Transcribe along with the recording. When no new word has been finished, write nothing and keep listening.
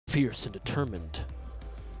fierce and determined.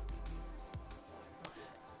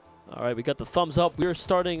 All right, we got the thumbs up. We're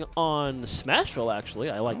starting on Smashville, actually.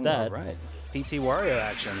 I like that. All right. PT Wario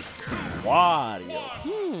action. Wario.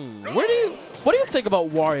 What do you think about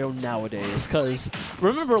Wario nowadays? Because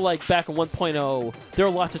remember, like, back in 1.0, there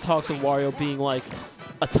were lots of talks of Wario being, like,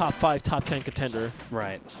 a top 5, top 10 contender.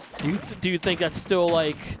 Right. Do you think that's still,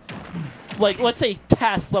 like, let's say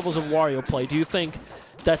task levels of Wario play. Do you think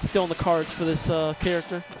that's still in the cards for this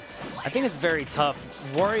character? I think it's very tough.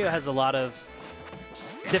 Wario has a lot of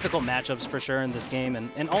difficult matchups for sure in this game,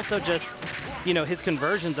 and also just, you know, his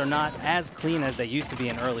conversions are not as clean as they used to be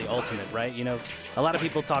in early Ultimate, right? You know, a lot of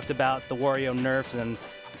people talked about the Wario nerfs, and,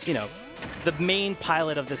 you know, the main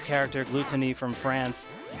pilot of this character, Gluttony from France,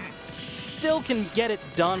 still can get it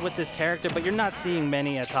done with this character, but you're not seeing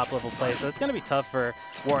many at top level play, so it's going to be tough for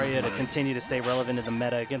Wario to continue to stay relevant in the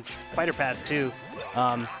meta against Fighter Pass 2.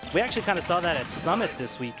 We actually kind of saw that at Summit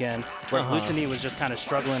this weekend, where Gluttony was just kind of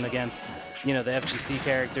struggling against, you know, the FGC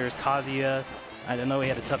characters. Kazuya, I don't know, he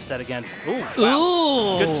had a tough set against. Ooh,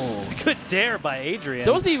 wow. Ooh. Good dare by Adrian.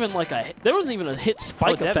 There wasn't even like a hit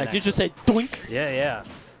spike effect. You just say doink. Yeah.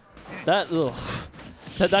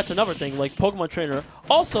 That's another thing. Like Pokemon Trainer,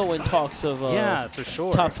 also in talks of yeah, for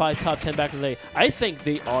sure. top 5, top 10 back in the day. I think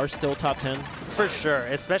they are still top 10 for sure.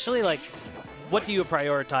 Especially like, what do you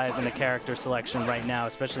prioritize in a character selection right now,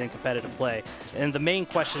 especially in competitive play? And the main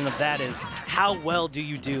question of that is, how well do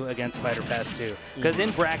you do against Fighter Pass 2? Because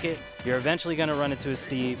in bracket, you're eventually going to run into a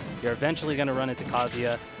Steve, you're eventually going to run into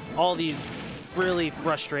Kazuya, all these really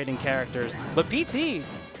frustrating characters. But PT,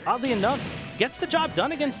 oddly enough, gets the job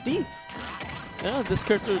done against Steve. Yeah, this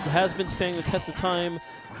character has been standing the test of time.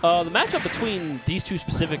 The matchup between these two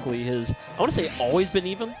specifically has, I want to say, always been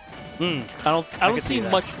even. I don't see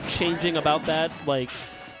much changing about that. Like,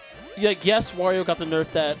 yes, Wario got the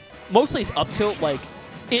nerf that mostly is up tilt. Like,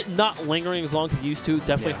 it not lingering as long as it used to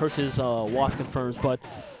definitely hurts his waft confirms. But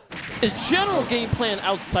his general game plan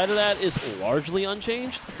outside of that is largely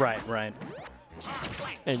unchanged. Right.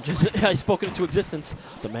 And just I spoke it into existence.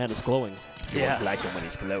 The man is glowing. Yeah, like him when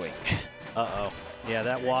he's glowing. Uh-oh. Yeah,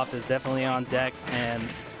 that waft is definitely on deck, and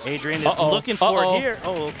Adrian is looking for it here.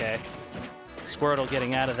 Oh, okay. Squirtle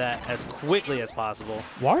getting out of that as quickly as possible.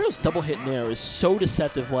 Wario's double hit nair is so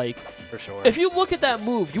deceptive. Like, for sure. If you look at that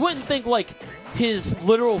move, you wouldn't think like his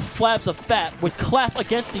literal flabs of fat would clap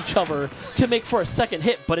against each other to make for a second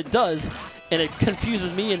hit, but it does, and it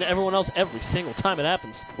confuses me and everyone else every single time it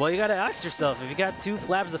happens. Well, you got to ask yourself, if you got 2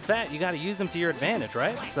 flabs of fat, you got to use them to your advantage,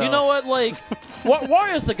 right? So. You know what? Like,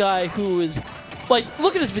 Wario's the guy who is, like,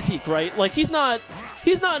 look at his physique, right? Like, he's not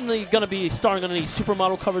going to be starring on any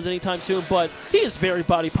supermodel covers anytime soon, but he is very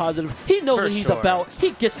body positive. He knows what he's about.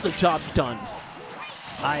 He gets the job done.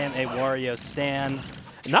 I am a Wario stan.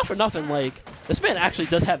 Not for nothing, like, this man actually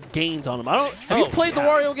does have gains on him. Have you played the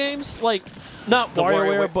Wario games? Like, not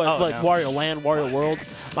WarioWare, but like Wario Land, Wario World.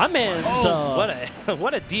 My man's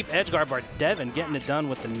what a deep edgeguard by Deven, getting it done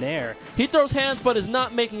with the nair. He throws hands, but is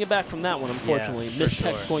not making it back from that one, unfortunately. Yeah,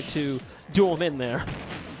 Mistech's going to do him in there.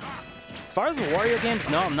 As far as the Wario games,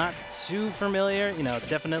 no, I'm not too familiar. You know,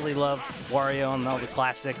 definitely love Wario and all the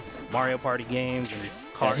classic Mario Party games and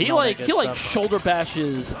cars. He shoulder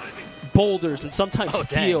bashes boulders and sometimes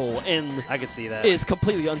steel, and I could see that is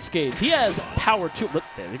completely unscathed. He has power too. Look,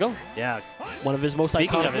 there you go. Yeah, one of his most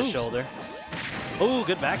Speaking iconic of his moves. shoulder. Oh,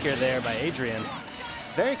 good back air there by Adrian.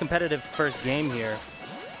 Very competitive first game here.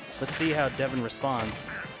 Let's see how Deven responds.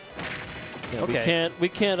 Yeah, we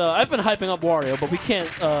can't. I've been hyping up Wario, but we can't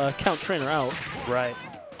count Trainer out. Right.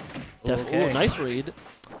 Ooh, nice read.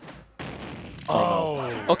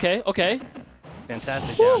 Oh. Okay.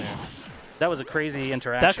 Fantastic down there. That was a crazy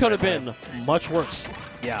interaction. That could have been much worse.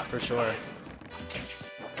 Yeah, for sure.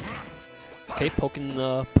 Okay, poking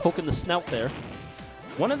the snout there.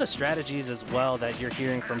 One of the strategies as well that you're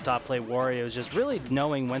hearing from top play Wario is just really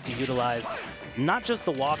knowing when to utilize not just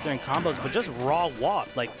the waft during combos, but just raw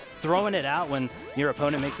waft, like throwing it out when your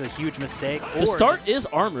opponent makes a huge mistake. The start is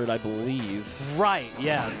armored, I believe. Right,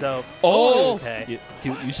 yeah, so... Oh, okay.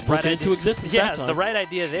 You spoke it into existence Yeah, that time. the right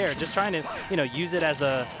idea there. Just trying to, you know, use it as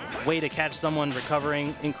a way to catch someone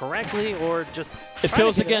recovering incorrectly, or just... If it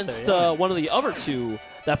was against one of the other two,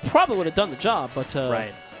 that probably would have done the job, but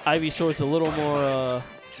Ivysaur's a little more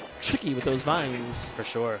tricky with those vines. For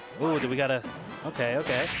sure. Ooh, do we gotta... Okay.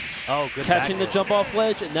 Oh, good. Catching the jump off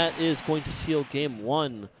ledge, and that is going to seal game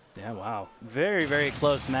 1. Yeah, wow. Very, very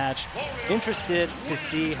close match. Interested to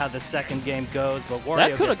see how the second game goes, but Wario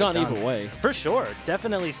that could have gone either way. For sure.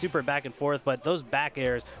 Definitely super back and forth, but those back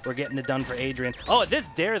airs were getting it done for Adrian. Oh, this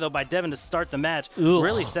dare, though, by Deven to start the match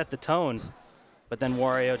really set the tone. but then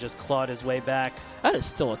Wario just clawed his way back. That is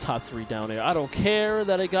still a top 3 down air. I don't care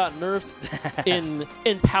that it got nerfed. in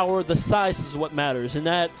power, the size is what matters, and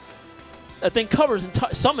that thing covers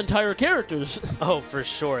some entire characters. Oh, for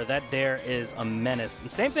sure. That dare is a menace.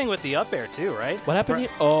 And same thing with the up air too, right? What happened here?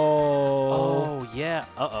 Oh. Oh, yeah.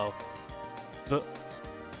 Uh-oh.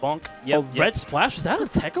 Bonk. Yep, Oh, red splash. Was that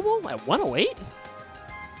untechable at 108?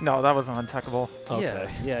 No, that wasn't untechable. Okay.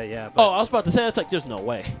 Yeah. Oh, I was about to say, that's like, there's no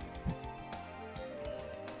way.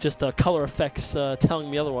 Just color effects telling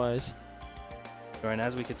me otherwise. And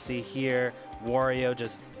as we could see here, Wario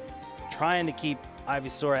just trying to keep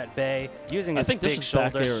Ivysaur at bay, using his big shoulder.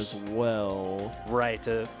 Back air as well. Right,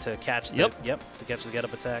 to catch the to catch the get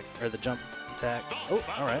up attack or the jump attack. Oh,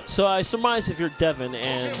 all right. So I surmise if you're Deven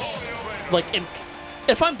and like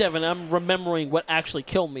if I'm Deven, I'm remembering what actually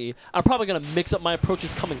killed me. I'm probably gonna mix up my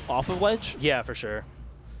approaches coming off of ledge. Yeah, for sure.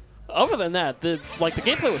 Other than that, the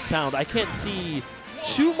gameplay was sound. I can't see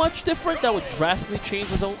too much different that would drastically change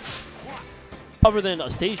results. Other than a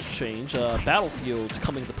stage change, Battlefield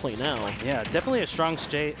coming into play now. Yeah, definitely a strong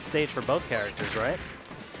stage for both characters, right?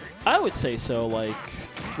 I would say so. Like,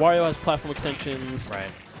 Wario has platform extensions, right?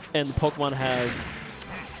 And the Pokemon have.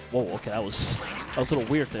 Whoa, okay, that was a little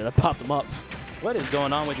weird there. That popped them up. What is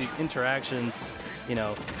going on with these interactions? You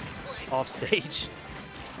know, off stage.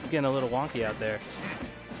 It's getting a little wonky out there.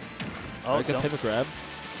 Oh, good pivot grab.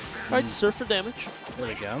 All right, surf for damage. There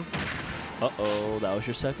we go. Uh-oh, that was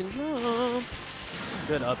your second jump.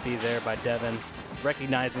 Good up B there by Deven,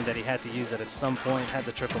 recognizing that he had to use it at some point, had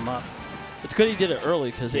to trip him up. It's good he did it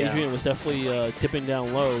early, because Adrian was definitely dipping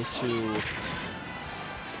down low to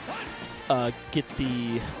get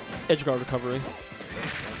the edge guard recovery.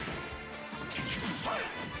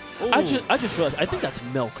 I just realized, I think that's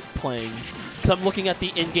Milk playing, because I'm looking at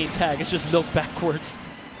the in-game tag. It's just Milk backwards.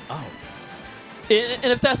 Oh.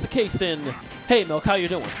 And if that's the case, then, hey, Milk, how you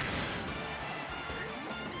doing?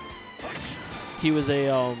 He was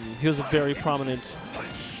a very prominent,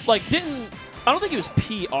 like, I don't think he was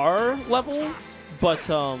PR level, but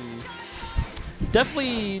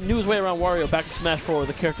definitely knew his way around Wario back to Smash 4.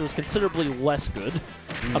 The character was considerably less good.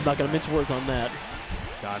 I'm not going to mince words on that.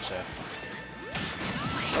 Gotcha.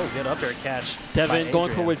 Oh, good up air catch. Deven going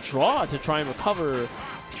for withdraw to try and recover.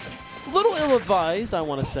 A little ill-advised, I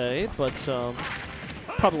want to say, but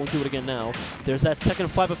probably won't do it again now. There's that second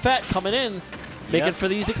Flap of Fat coming in. Making for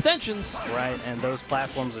these extensions. Right, and those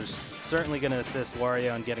platforms are certainly going to assist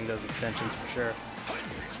Wario in getting those extensions for sure.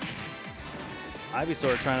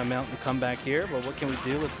 Ivysaur trying to mount and come back here, but what can we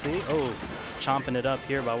do? Let's see. Oh, chomping it up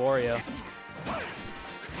here by Wario.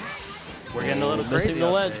 We're getting a little crazy missing the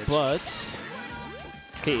ledge, but...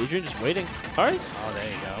 Okay, Adrian just waiting. All right. Oh,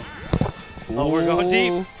 there you go. Oh, we're going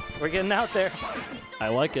deep. We're getting out there. I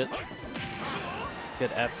like it.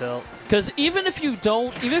 Good F tilt. Because even if you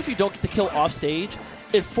don't get the kill off stage,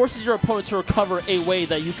 it forces your opponent to recover a way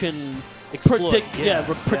that you can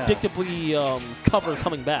predictably cover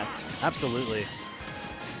coming back. Absolutely.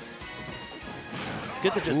 It's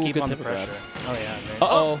good to just keep on the pressure. Grab. Oh yeah.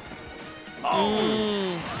 Uh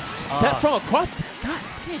oh. That from across. God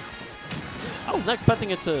man. I was not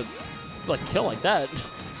expecting it to like kill like that.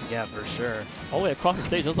 Yeah, for sure. All the way across the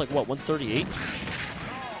stage. That was like what, 138.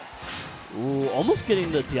 Ooh, almost getting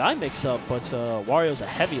the DI mix-up, but Wario's a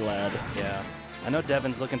heavy lad. Yeah. I know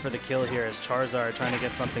Deven's looking for the kill here as Charizard trying to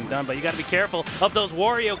get something done, but you got to be careful of those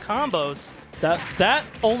Wario combos. That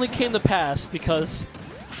only came to pass because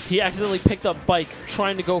he accidentally picked up Bike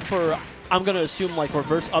trying to go for, I'm going to assume, like,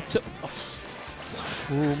 reverse up to...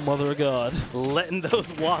 Ooh, mother of God. Letting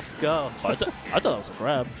those wafts go. I thought that was a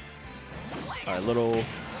grab. All right,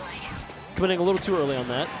 committing a little too early on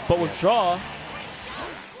that, but withdraw.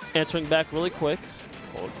 Answering back really quick.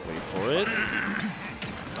 Wait for it.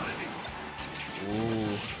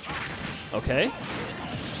 Ooh. Okay.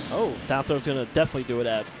 Oh, down throw's going to definitely do it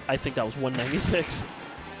at, I think that was 196.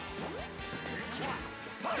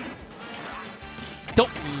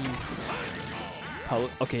 Don't.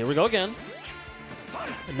 Okay, here we go again.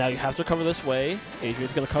 And now you have to cover this way.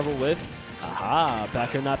 Adrian's going to cover with. Aha, back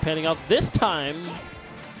here not panning out this time.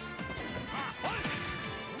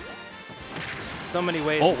 So many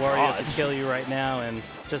ways Wario could kill you right now, and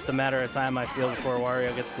just a matter of time, I feel, before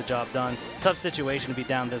Wario gets the job done. Tough situation to be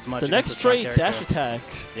down this much. The next straight dash attack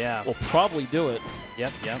will probably do it.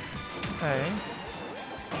 Yep. Okay.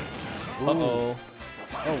 Uh-oh.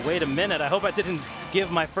 Oh, wait a minute. I hope I didn't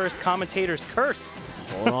give my first commentator's curse.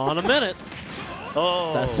 Hold on a minute.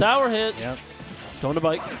 Oh. That sour hit. Yep. Don't a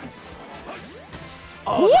bite.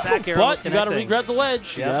 Oh, the back air was connecting. You got to re-grab the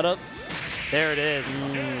ledge. Yep. You got to. There it is.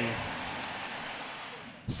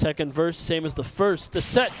 Second verse, same as the first. The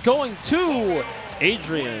set going to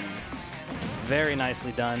Adrian. Very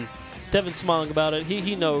nicely done. Devin's smiling about it.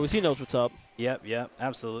 He knows. He knows what's up. Yep,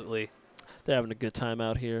 absolutely. They're having a good time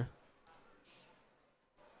out here.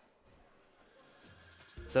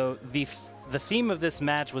 So the theme of this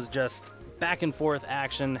match was just back and forth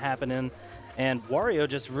action happening, and Wario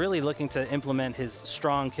just really looking to implement his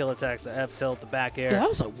strong kill attacks, the F tilt, the back air. Yeah, that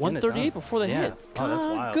was like 138 before the hit. Oh, that's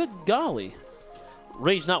wild. Good golly.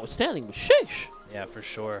 Rage notwithstanding, but sheesh. Yeah, for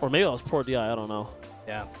sure. Or maybe that was poor DI. I don't know.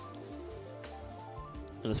 Yeah.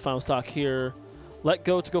 And his final stock here, let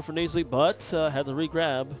go to go for nasally, but had to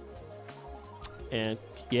re-grab. And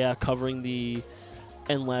yeah, covering the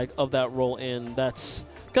end lag of that roll in. That's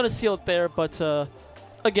going to seal it there, but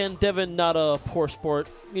again, Devin, not a poor sport.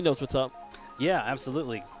 He knows what's up. Yeah,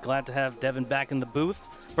 absolutely. Glad to have Devin back in the booth.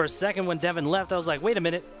 For a second when Devin left, I was like, wait a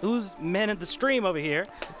minute, who's manning the stream over here?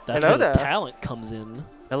 That's where the talent comes in.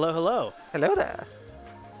 Hello, hello. Hello there.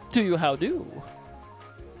 Do you how do?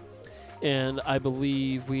 And I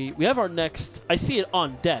believe we have our next, I see it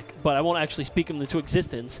on deck, but I won't actually speak them into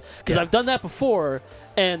existence because I've done that before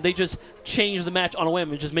and they just change the match on a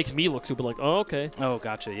whim. It just makes me look stupid like, oh, okay. Oh,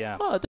 gotcha, yeah. Oh,